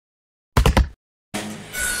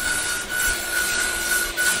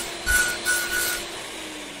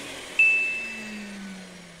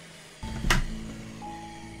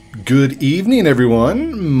Good evening,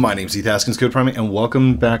 everyone. My name's Heath, Haskins, Code Primate, and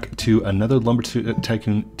welcome back to another Lumber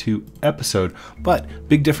Tycoon 2 episode. But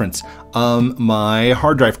big difference. My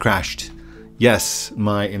hard drive crashed. Yes,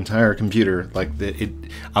 my entire computer.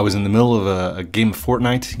 I was in the middle of a game of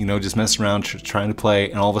Fortnite, you know, just messing around, trying to play,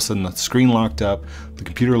 and all of a sudden the screen locked up, the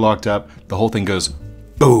computer locked up, the whole thing goes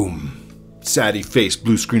boom, saddie face,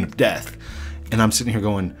 blue screen of death, and I'm sitting here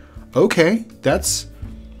going, okay, that's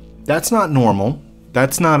not normal.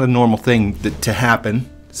 That's not a normal thing to happen.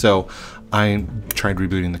 So I tried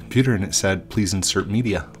rebooting the computer and it said, please insert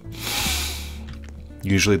media.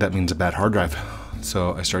 Usually that means a bad hard drive.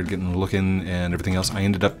 So I started looking and everything else. I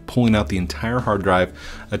ended up pulling out the entire hard drive,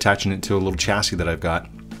 attaching it to a little chassis that I've got.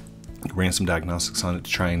 Ran some diagnostics on it to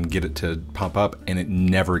try and get it to pop up, and it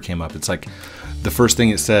never came up. It's like the first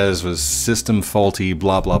thing it says was system faulty,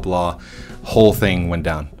 blah, blah, blah. Whole thing went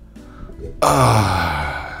down.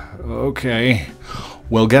 Okay.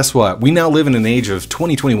 Well, guess what? We now live in an age of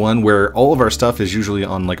 2021 where all of our stuff is usually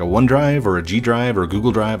on like a OneDrive or a G Drive or a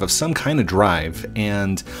Google Drive of some kind of drive,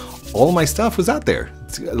 and all my stuff was out there.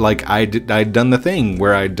 Like I'd done the thing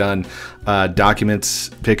where I'd done documents,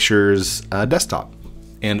 pictures, desktop,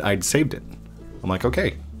 and I'd saved it. I'm like,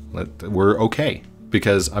 okay, we're okay,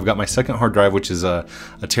 because I've got my second hard drive, which is a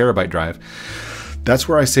terabyte drive. That's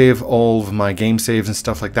where I save all of my game saves and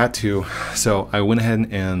stuff like that too. So I went ahead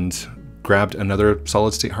and grabbed another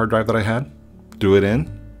solid state hard drive that I had, threw it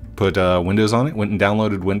in, put Windows on it, went and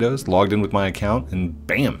downloaded Windows, logged in with my account, and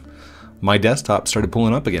bam, my desktop started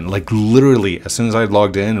pulling up again. Like literally, as soon as I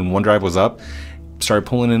logged in and OneDrive was up, started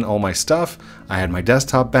pulling in all my stuff. I had my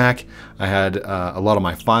desktop back. I had a lot of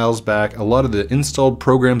my files back. A lot of the installed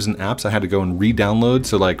programs and apps I had to go and re-download.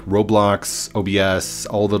 So like Roblox, OBS,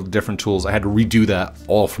 all the different tools, I had to redo that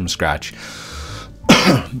all from scratch.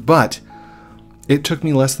 But it took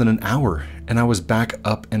me less than an hour and I was back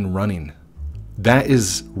up and running. That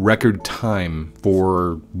is record time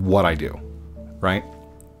for what I do, right?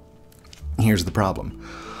 Here's the problem.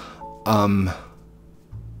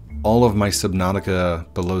 All of my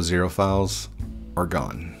Subnautica below zero files are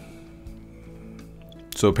gone.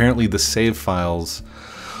 So apparently the save files,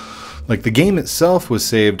 like the game itself was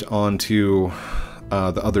saved onto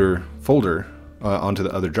the other folder, onto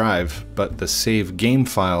the other drive, but the save game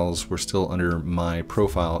files were still under my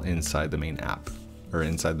profile inside the main app, or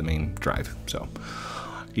inside the main drive. So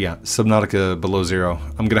yeah, Subnautica below zero.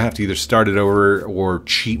 I'm gonna have to either start it over or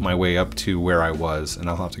cheat my way up to where I was, and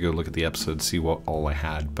I'll have to go look at the episode to see what all I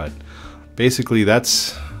had. But basically,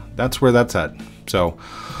 that's where that's at. So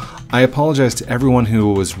I apologize to everyone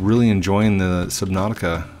who was really enjoying the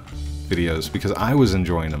Subnautica videos, because I was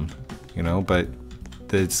enjoying them, you know, but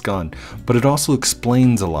it's gone. But it also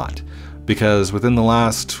explains a lot, because within the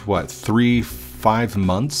last 3-5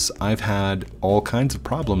 months, I've had all kinds of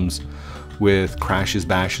problems with crashes,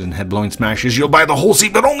 bashes, and head-blowing smashes. You'll buy the whole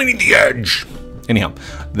seat, but only need the edge. Anyhow,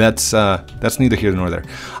 that's neither here nor there.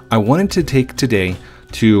 I wanted to take today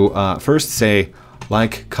to first say,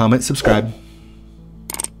 like, comment, subscribe,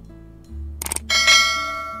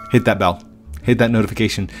 hit that bell, hit that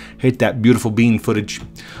notification, hit that beautiful bean footage.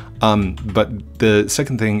 But the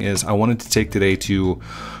second thing is I wanted to take today to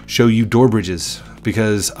show you door bridges,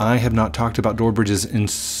 because I have not talked about door bridges in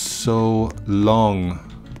so long.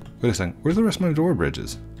 Wait a second, where's the rest of my door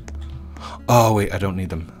bridges? Oh wait, I don't need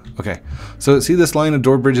them. Okay, so see this line of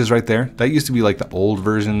door bridges right there? That used to be like the old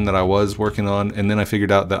version that I was working on, and then I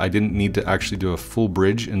figured out that I didn't need to actually do a full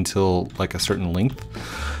bridge until like a certain length.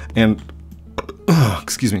 And,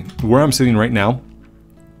 excuse me, where I'm sitting right now,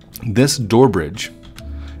 this door bridge,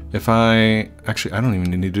 if I don't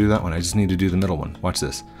even need to do that one, I just need to do the middle one. Watch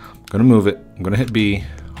this. I'm gonna move it, I'm gonna hit B,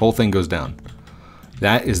 whole thing goes down.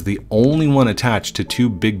 That is the only one attached to two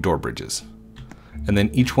big door bridges. And then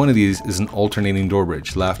each one of these is an alternating door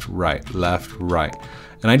bridge, left, right, left, right.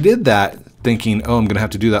 And I did that thinking, oh, I'm gonna have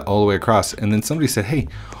to do that all the way across. And then somebody said, hey,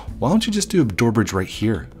 why don't you just do a door bridge right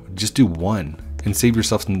here? Just do one and save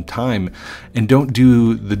yourself some time, and don't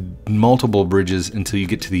do the multiple bridges until you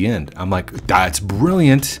get to the end. I'm like, that's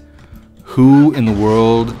brilliant. Who in the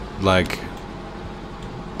world like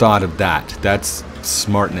thought of that? That's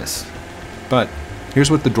smartness. But here's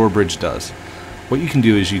what the door bridge does. What you can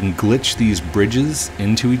do is you can glitch these bridges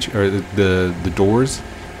into the doors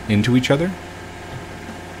into each other.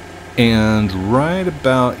 And right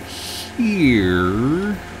about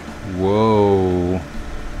here, whoa.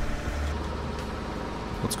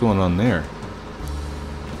 What's going on there?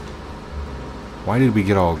 Why did we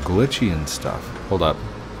get all glitchy and stuff? Hold up.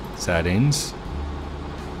 Settings.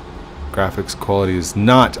 Graphics quality is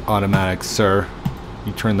not automatic, sir.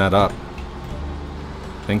 You turn that up.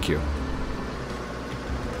 Thank you.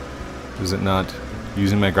 Is it not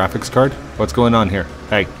using my graphics card? What's going on here?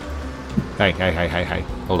 Hey. Hey.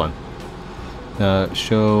 Hold on.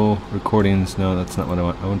 Show recordings. No, that's not what I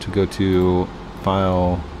want. I want to go to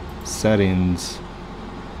File, Settings.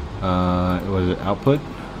 What is it? Output?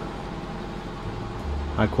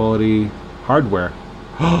 High quality hardware.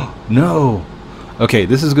 No! Okay,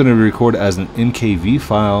 this is going to record as an MKV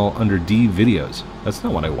file under D videos. That's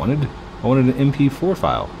not what I wanted. I wanted an MP4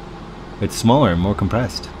 file. It's smaller and more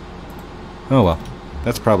compressed. Oh well.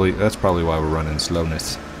 That's probably why we're running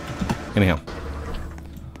slowness. Anyhow.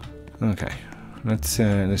 Okay. Let's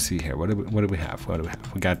see here. What do we have?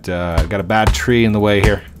 We got a bad tree in the way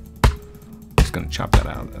here. Just gonna chop that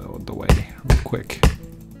out of the way real quick.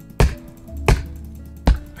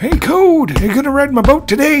 Hey Code, are you gonna ride my boat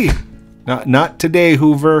today? Not today,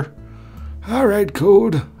 Hoover. All right,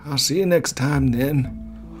 Code. I'll see you next time then.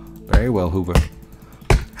 Very well, Hoover.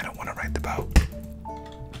 I don't want to ride the boat.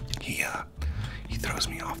 He throws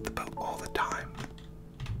me off the boat all the time.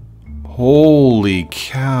 Holy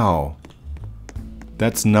cow.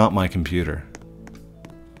 That's not my computer.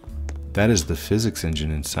 That is the physics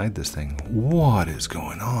engine inside this thing. What is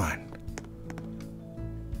going on?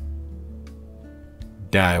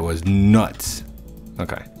 That was nuts.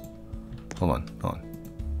 Okay. Hold on.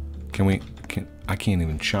 I can't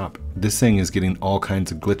even chop. This thing is getting all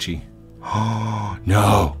kinds of glitchy. Oh,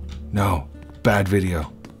 no. Bad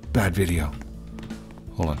video.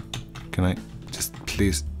 Hold on. Can I just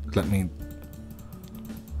please let me...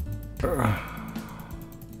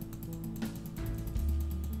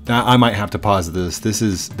 I might have to pause this.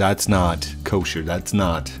 That's not kosher. It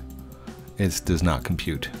does not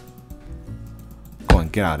compute. Go on,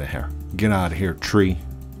 get out of here. Get out of here, tree.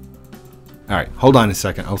 All right, hold on a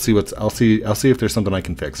second. I'll see if there's something I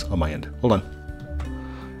can fix on my end. Hold on.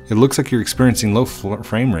 It looks like you're experiencing low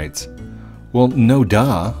frame rates. Well, no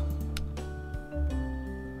duh.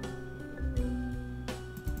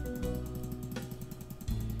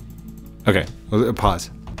 Okay,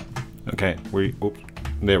 pause. Okay,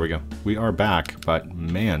 there we go. We are back, but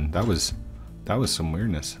man, that was some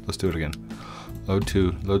weirdness. Let's do it again.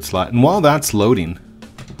 Load slot. And while that's loading,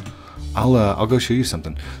 I'll go show you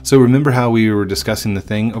something. So remember how we were discussing the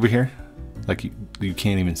thing over here? Like you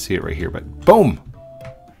can't even see it right here, but boom!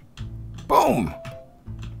 Boom!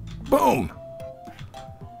 Boom!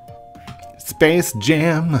 Space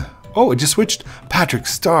Jam! Oh, it just switched. Patrick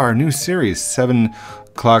Star, new series, 7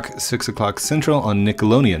 o'clock, 6 o'clock Central on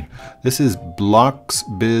Nickelodeon. This is Blocks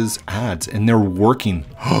Biz ads, and they're working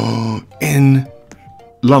in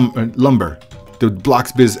Lumber. The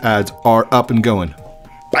Blocks Biz ads are up and going.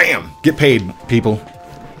 Bam! Get paid, people.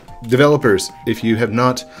 Developers, if you have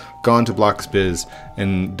not gone to Blocks Biz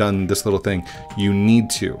and done this little thing, you need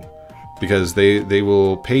to, because they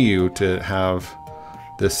will pay you to have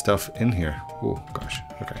this stuff in here. Oh gosh.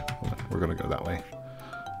 Okay, hold on. We're gonna go that way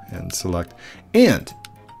and select. And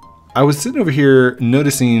I was sitting over here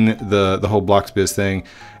noticing the whole Blocks Biz thing,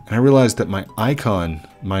 and I realized that my icon,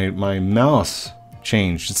 my mouse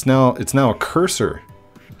changed. It's now a cursor,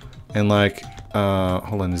 and like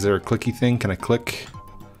hold on, is there a clicky thing? Can I click?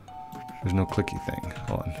 There's no clicky thing.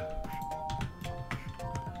 Hold on.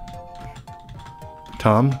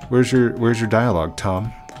 Tom, where's your dialogue,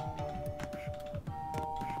 Tom?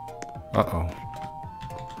 Uh-oh.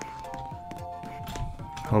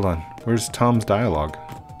 Hold on. Where's Tom's dialogue?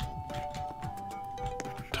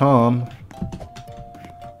 Tom?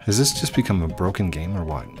 Has this just become a broken game or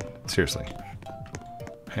what? Seriously.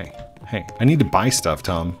 Hey, I need to buy stuff,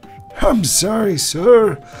 Tom. I'm sorry,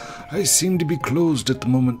 sir. I seem to be closed at the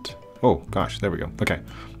moment. Oh, gosh, there we go. Okay.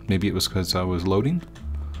 Maybe it was because I was loading.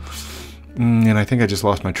 And I think I just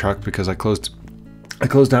lost my truck because I closed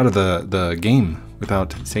out of the game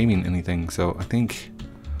without saving anything. So I think,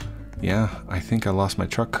 yeah, I think I lost my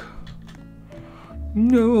truck.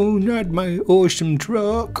 No, not my awesome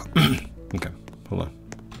truck. Okay, hold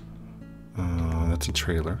on. That's a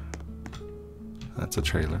trailer. That's a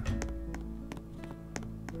trailer.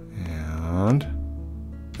 And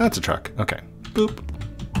that's a truck. Okay, boop.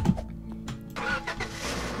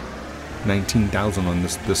 19,000 on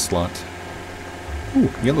this slot. Ooh,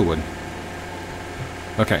 Yellowwood.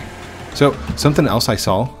 Okay, so something else I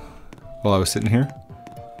saw while I was sitting here.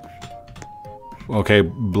 Okay,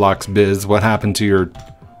 Blocks Biz, what happened to your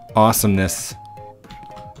awesomeness?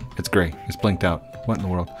 It's gray. It's blinked out. What in the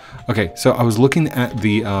world? Okay, so I was looking at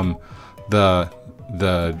the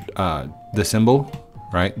symbol,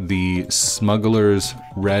 right? The smuggler's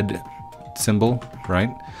red symbol, right?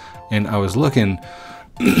 And I was looking,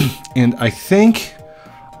 and I think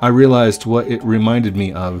I realized what it reminded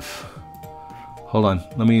me of. Hold on,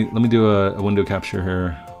 let me do a window capture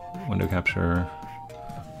here. window capture,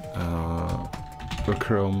 or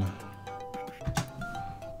Chrome.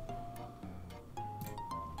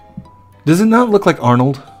 Does it not look like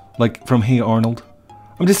Arnold? Like from Hey Arnold?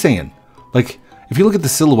 I'm just saying. Like, if you look at the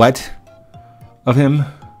silhouette of him,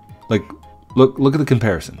 like, look at the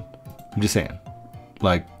comparison. I'm just saying.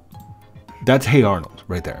 Like, that's Hey Arnold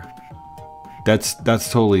right there. That's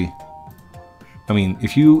totally. I mean,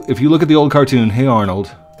 if you look at the old cartoon Hey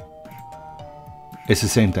Arnold, it's the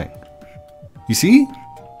same thing. You see?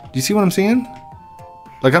 Do you see what I'm seeing?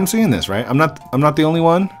 Like, I'm seeing this, right? I'm not the only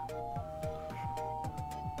one.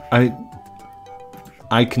 I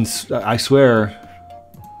swear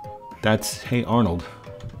that's Hey Arnold.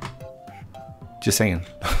 Just saying.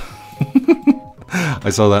 I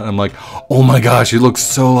saw that and I'm like, oh my gosh, it looks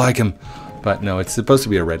so like him. But no, it's supposed to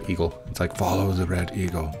be a red eagle. It's like, follow the red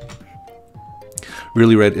eagle.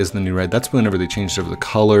 Really red is the new red. That's whenever they changed over the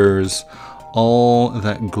colors. All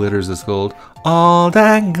that glitters is gold. All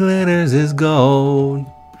that glitters is gold.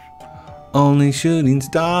 Only shooting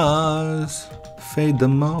stars fade the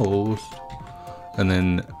most. And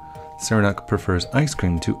then Serenuk prefers ice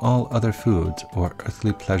cream to all other foods or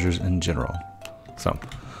earthly pleasures in general. So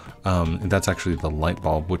that's actually the light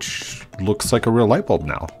bulb, which looks like a real light bulb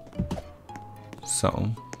now. So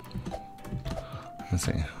let's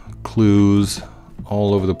see, clues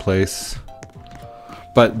all over the place.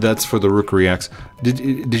 But that's for the Rook Reacts.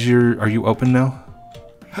 Are you open now?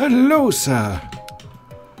 Hello, sir.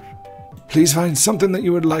 Please find something that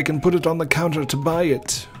you would like and put it on the counter to buy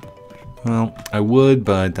it. Well, I would,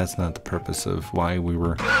 but that's not the purpose of why we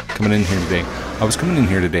were coming in here today. I was coming in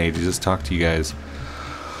here today to just talk to you guys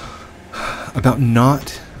about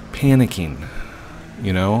not panicking.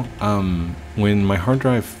 You know, when my hard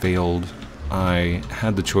drive failed, I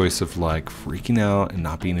had the choice of like freaking out and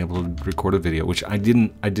not being able to record a video, which I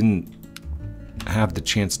didn't have the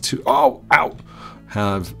chance to,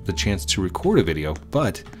 have the chance to record a video,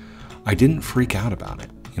 but I didn't freak out about it,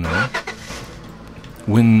 you know?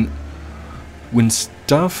 When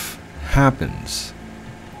stuff happens,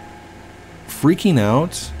 freaking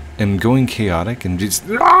out and going chaotic and just,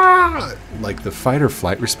 like the fight or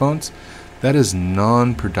flight response, that is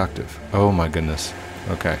non-productive. Oh my goodness.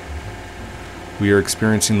 Okay. We are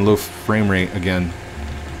experiencing low frame rate again.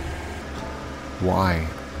 Why?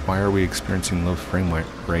 Why are we experiencing low frame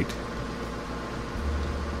rate?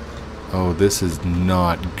 Oh, this is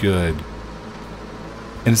not good.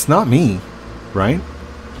 And it's not me, right?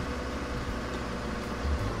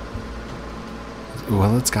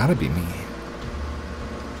 Well, it's gotta be me.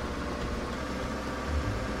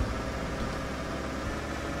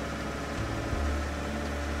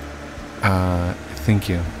 Thank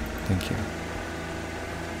you. Thank you.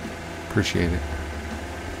 Appreciate it.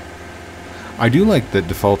 I do like that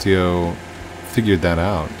Defaultio figured that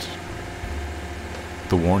out.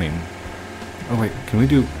 The warning. Oh wait, can we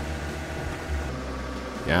do...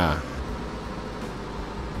 Yeah.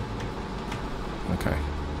 Okay.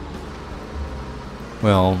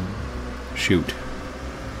 Well, shoot.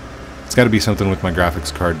 It's got to be something with my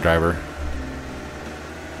graphics card driver.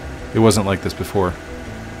 It wasn't like this before,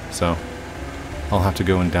 so I'll have to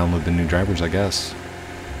go and download the new drivers, I guess.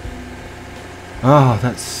 Oh,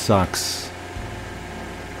 that sucks.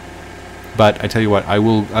 But I tell you what, I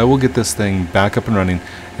will get this thing back up and running,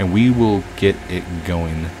 and we will get it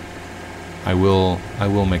going. I will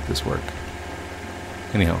make this work.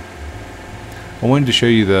 Anyhow, I wanted to show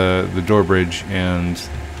you the door bridge, and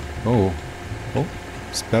oh,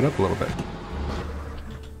 sped up a little bit.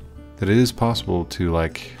 That it is possible to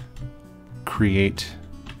like create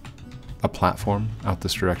a platform out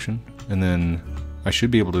this direction, and then I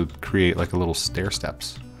should be able to create like a little stair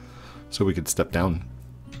steps so we could step down.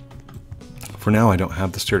 For now, I don't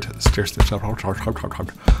have the stair steps. I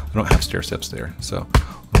don't have stair steps there, so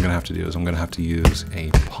what I'm gonna have to do is I'm gonna have to use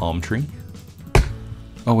a palm tree.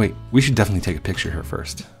 Oh wait, we should definitely take a picture here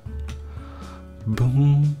first.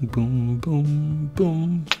 Boom, boom, boom,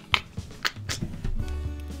 boom.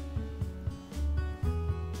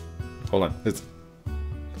 Hold on,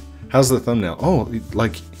 how's the thumbnail? Oh,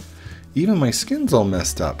 like, even my skin's all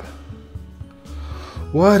messed up.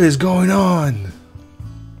 What is going on?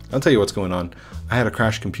 I'll tell you what's going on. I had a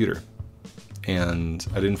crashed computer, and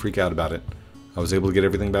I didn't freak out about it. I was able to get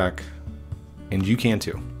everything back, and you can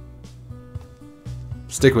too.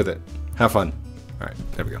 Stick with it. Have fun. All right,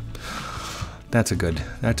 there we go. That's a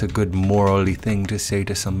good morally thing to say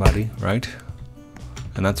to somebody, right?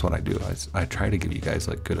 And that's what I do. I try to give you guys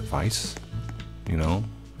like good advice, you know,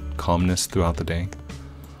 calmness throughout the day.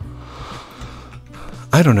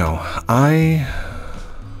 I don't know. I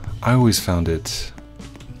always found it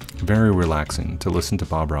very relaxing to listen to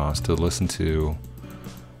Bob Ross, to listen to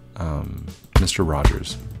Mr.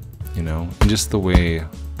 Rogers, you know, and just the way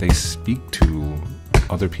they speak to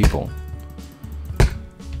other people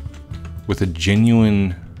with a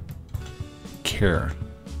genuine care.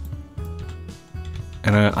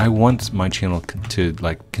 And I want my channel to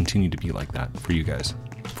like continue to be like that for you guys.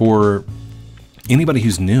 For anybody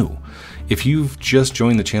who's new, if you've just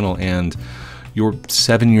joined the channel and you're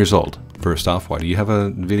 7 years old, first off, why do you have a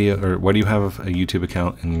video, or why do you have a YouTube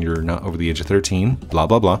account and you're not over the age of 13? Blah,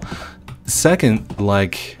 blah, blah. Second,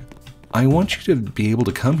 like, I want you to be able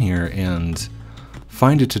to come here and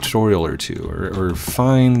find a tutorial or two, or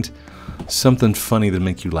find something funny that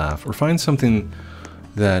make you laugh, or find something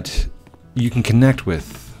that you can connect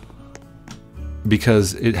with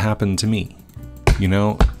because it happened to me, you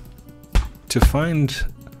know? To find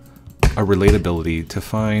a relatability, to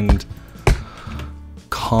find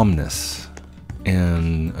calmness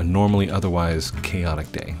in a normally otherwise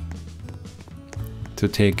chaotic day. To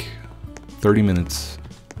take 30 minutes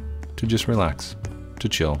to just relax, to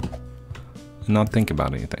chill, and not think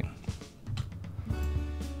about anything.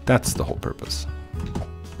 That's the whole purpose.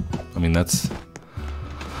 I mean, that's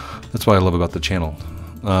what I love about the channel.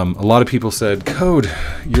 A lot of people said, Code,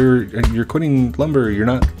 you're quitting lumber, you're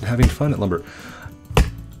not having fun at lumber.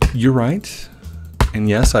 You're right. And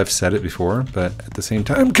yes, I've said it before, but at the same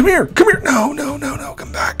time, come here, no,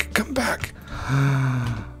 come back.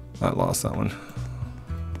 I lost that one.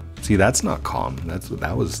 See, that's not calm.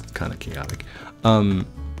 That was kind of chaotic.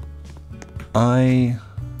 I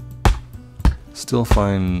still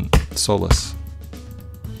find solitude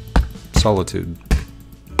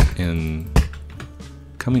in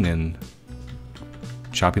coming in,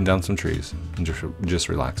 chopping down some trees, and just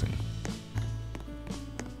relaxing.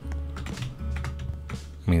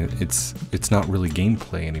 I mean, it's not really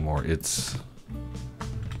gameplay anymore. It's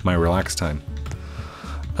my relaxed time.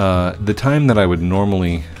 The time that I would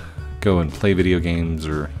normally go and play video games,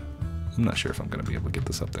 or I'm not sure if I'm going to be able to get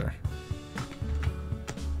this up there.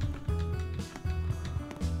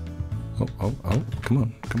 Oh, come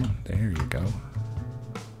on. There you go.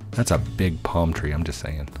 That's a big palm tree, I'm just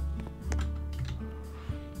saying.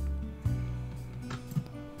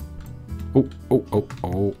 Oh.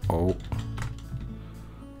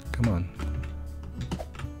 Come on.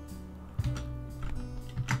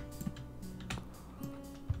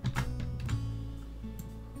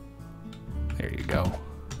 There you go.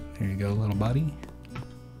 There you go, little buddy.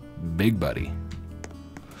 Big buddy.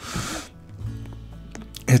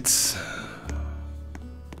 It's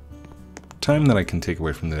time that I can take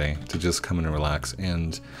away from the day to just come in and relax,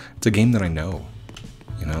 and it's a game that I know.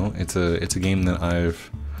 You know, it's a game that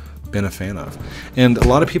I've been a fan of. And a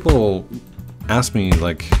lot of people ask me,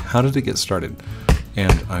 like, how did it get started?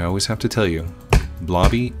 And I always have to tell you,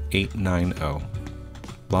 Blobby890.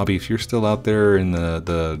 Blobby, if you're still out there in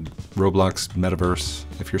the Roblox metaverse,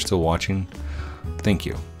 if you're still watching, thank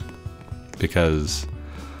you. Because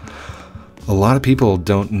a lot of people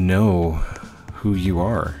don't know who you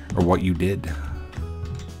are or what you did.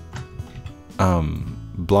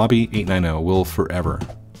 Blobby890 will forever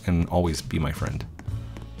and always be my friend,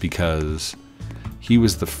 because he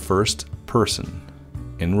was the first person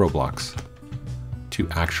in Roblox to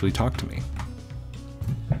actually talk to me,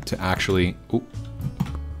 to actually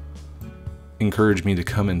encourage me to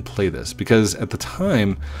come and play this. Because at the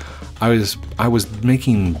time I was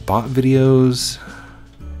making bot videos,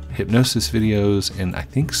 hypnosis videos, and I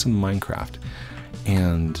think some Minecraft,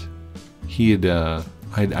 and he had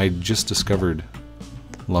I just discovered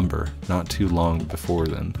lumber not too long before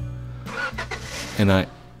then, and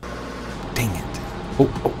dang it,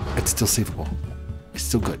 oh, it's still savable, it's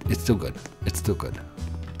still good.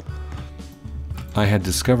 I had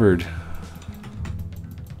discovered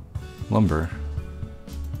lumber.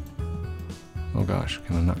 Oh gosh,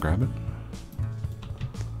 can I not grab it?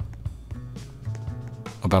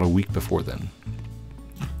 About a week before then.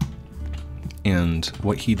 And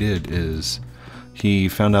what he did is he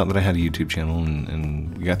found out that I had a YouTube channel,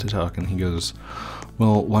 and we got to talk, and he goes,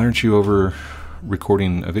 well, why aren't you over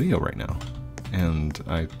recording a video right now? And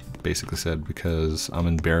I basically said, because I'm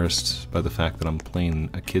embarrassed by the fact that I'm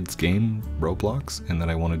playing a kid's game, Roblox, and that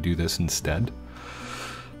I want to do this instead.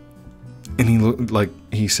 And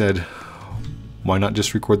he said, why not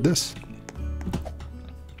just record this?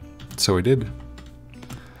 So I did.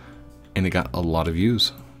 And it got a lot of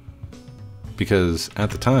views. Because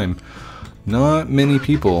at the time, not many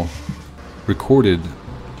people recorded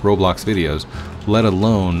Roblox videos, let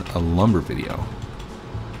alone a lumber video.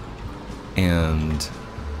 And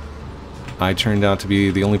I turned out to be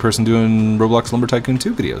the only person doing Roblox Lumber Tycoon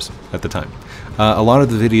 2 videos at the time. A lot of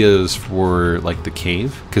the videos for like the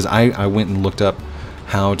cave, because I went and looked up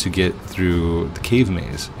how to get through the cave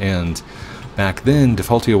maze, and back then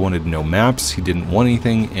Defaultio wanted no maps, he didn't want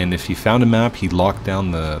anything, and if he found a map he locked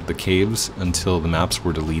down the caves until the maps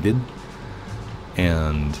were deleted.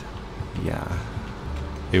 And yeah,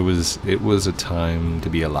 it was a time to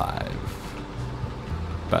be alive.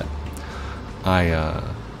 But I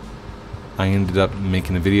ended up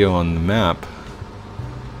making a video on the map,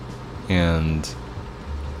 and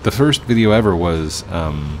the first video ever was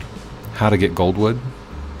how to get Goldwood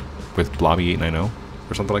with Blobby890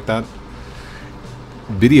 or something like that.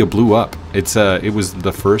 Video blew up. It was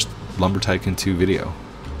the first Lumber Tycoon 2 video,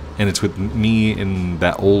 and it's with me in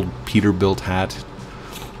that old Peterbilt hat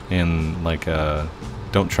and like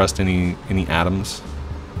don't trust any atoms.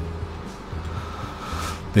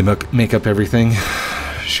 They make up everything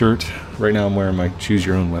shirt. Right now I'm wearing my choose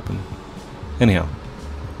your own weapon. Anyhow,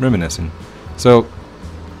 reminiscing. So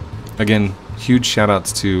again, huge shout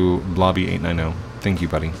outs to Blobby890. Thank you,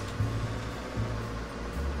 buddy.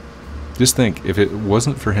 Just think, if it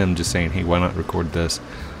wasn't for him just saying, hey, why not record this,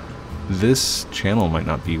 this channel might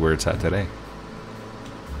not be where it's at today.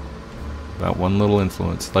 That one little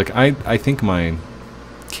influence. Like, I think my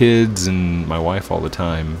kids and my wife all the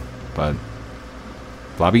time, but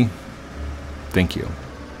Blobby, thank you.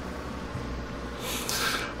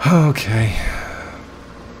 Okay.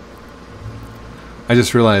 I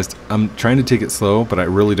just realized I'm trying to take it slow, but I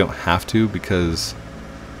really don't have to, because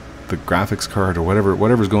the graphics card or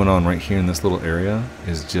whatever's going on right here in this little area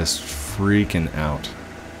is just freaking out.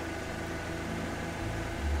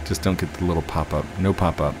 Just don't get the little pop-up. No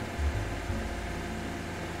pop-up.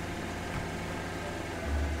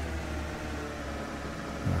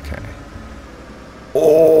 Okay.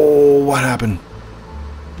 Oh, what happened?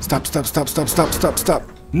 Stop, stop, stop, stop, stop, stop, stop.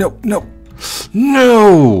 No, no.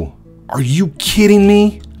 No! Are you kidding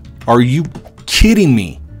me? Are you kidding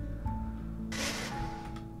me?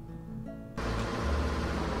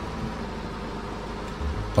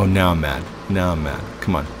 Oh, now I'm mad. Now I'm mad.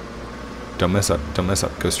 Come on. Don't mess up. Don't mess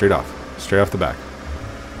up. Go straight off. Straight off the back.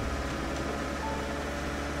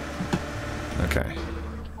 Okay.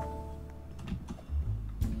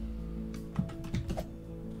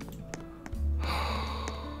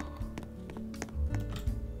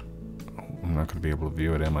 I'm not going to be able to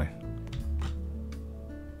view it, am I?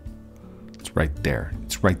 It's right there.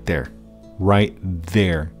 It's right there. Right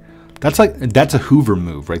there. That's a Hoover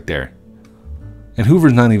move right there. And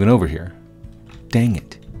Hoover's not even over here. Dang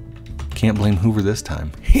it. Can't blame Hoover this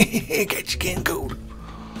time. Got your can code.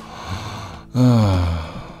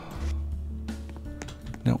 Now,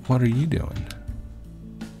 what are you doing?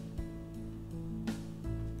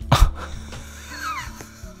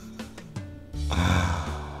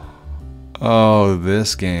 Oh,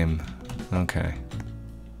 this game. Okay.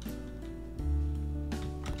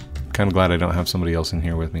 Kind of glad I don't have somebody else in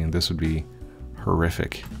here with me, and this would be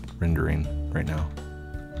horrific rendering right now.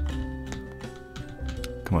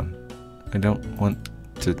 Come on. I don't want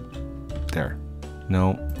to... There.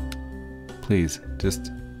 No. Please,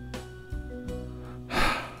 just...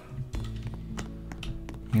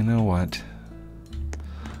 You know what?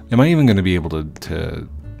 Am I even going to be able to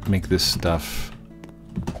make this stuff...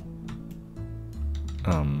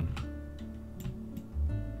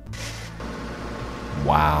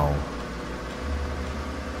 Wow.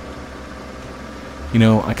 You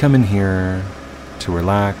know, I come in here to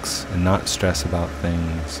relax and not stress about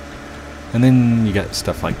things. And then you get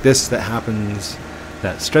stuff like this that happens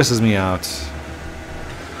that stresses me out.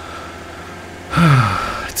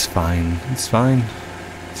 It's fine. It's fine.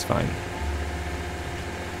 It's fine.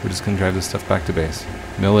 We're just going to drive this stuff back to base.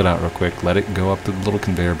 Mill it out real quick. Let it go up the little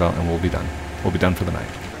conveyor belt and we'll be done. We'll be done for the night.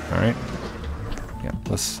 Alright? Yeah,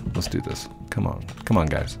 let's do this. Come on. Come on,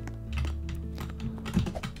 guys.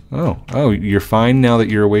 Oh, you're fine now that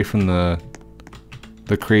you're away from the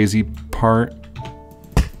crazy part?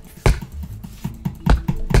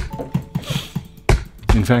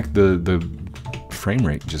 In fact, the frame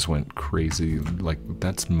rate just went crazy. Like,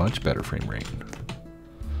 that's much better frame rate.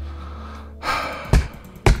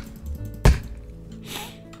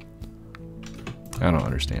 I don't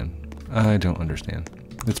understand. I don't understand.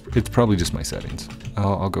 It's probably just my settings.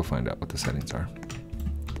 I'll go find out what the settings are.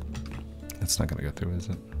 It's not gonna go through, is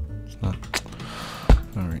it? It's not.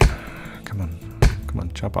 All right. Come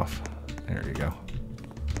on, chop off. There you go.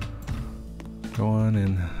 Go on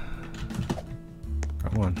in.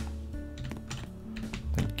 Go on.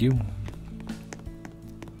 Thank you.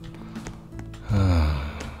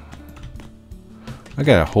 I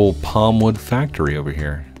got a whole palm wood factory over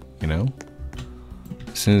here, you know?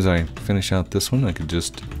 As soon as I finish out this one, I could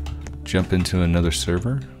just jump into another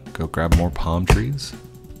server, go grab more palm trees.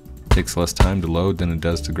 Takes less time to load than it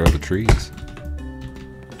does to grow the trees.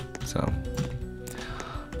 So,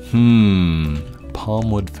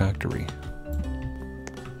 Palmwood Factory.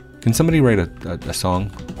 Can somebody write a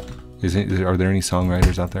song? Are there any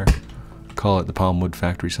songwriters out there? Call it the Palmwood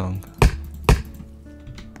Factory song.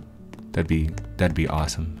 That'd be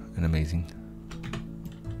awesome and amazing.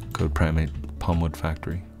 Code Primate Palmwood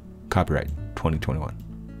Factory. Copyright 2021.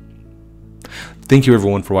 Thank you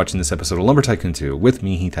everyone for watching this episode of Lumber Tycoon 2 with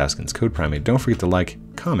me, Heath Haskins, Code Primate. Don't forget to like,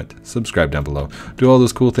 comment, subscribe down below. Do all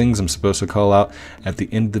those cool things I'm supposed to call out at the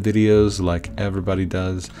end of the videos like everybody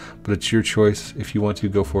does. But it's your choice. If you want to,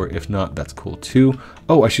 go for it. If not, that's cool too.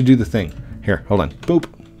 Oh, I should do the thing. Here, hold on. Boop.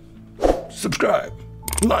 Subscribe.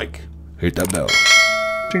 Like. Hit that bell.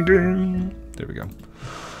 Ding ding. There we go.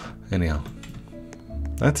 Anyhow,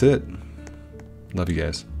 that's it. Love you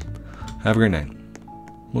guys. Have a great night.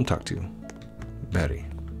 We'll talk to you very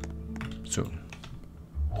soon.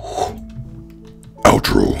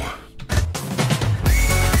 Outro.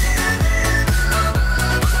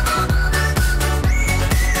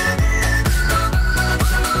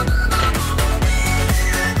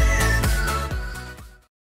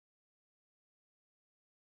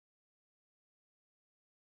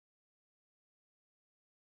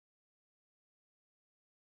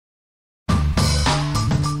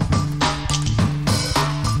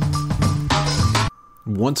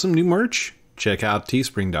 Want some new merch? Check out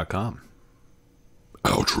teespring.com.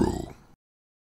 Outro.